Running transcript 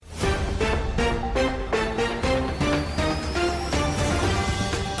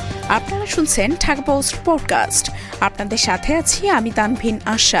আপনারা শুনছেন Dhaka post podcast. আপনাদের সাথে আছি আমি তানভিন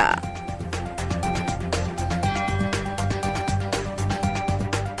আশা।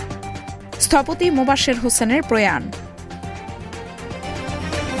 স্থপতি মোবাশ্বের হোসেনের প্রয়াণ।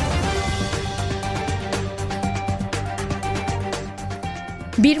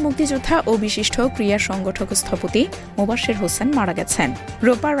 বীর মুক্তিযোদ্ধা ও বিশিষ্ট ক্রীড়া সংগঠক স্থপতি মোবাশ্বের হোসেন মারা গেছেন।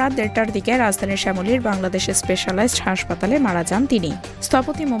 রোববার রাত 1:30টার দিকে রাজধানীর শ্যামলীর বাংলাদেশ স্পেশালাইজড হাসপাতালে মারা যান তিনি।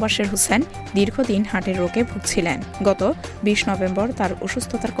 স্থপতি মোবাশ্বের হোসেন দীর্ঘদিন হার্টের রোগে ভুগছিলেন। গত 20 নভেম্বর তার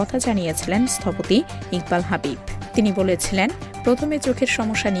অসুস্থতার কথা জানিয়েছিলেন স্থপতি ইকবাল হাবিব। তিনি বলেছিলেন, প্রথমে চোখের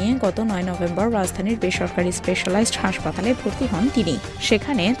সমস্যা নিয়ে গত 9 নভেম্বর রাজধানীর বেসরকারি স্পেশালাইজড হাসপাতালে ভর্তি হন তিনি।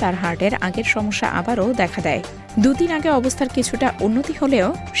 সেখানে তার হার্টের আগের সমস্যা আবারও দেখা দেয়। 2 দিন আগে অবস্থার কিছুটা উন্নতি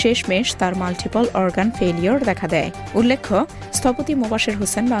হলেও শেষমেশ তার মাল্টিপল অর্গান ফেলিওর দেখা দেয়। উল্লেখ্য, স্থপতি মোবাশ্বের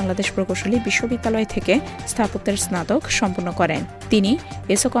হোসেন বাংলাদেশ প্রকৌশলী বিশ্ববিদ্যালয় থেকে স্থাপত্যের স্নাতক সম্পন্ন করেন। তিনি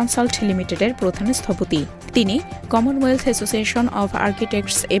এসো কনসাল্ট লিমিটেডের প্রধান স্থপতি। তিনি কমনওয়েলথ অ্যাসোসিয়েশন অব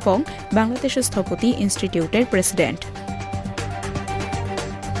আর্কিটেক্টস এবং বাংলাদেশ স্থপতি ইনস্টিটিউটের প্রেসিডেন্ট।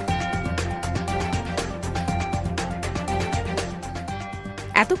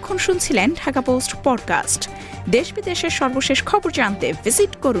 এতক্ষণ শুনছিলেন ঢাকা পোস্ট পডকাস্ট। দেশ বিদেশের সর্বশেষ খবর জানতে ভিজিট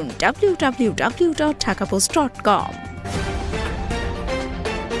করুন www.dhakapost.com।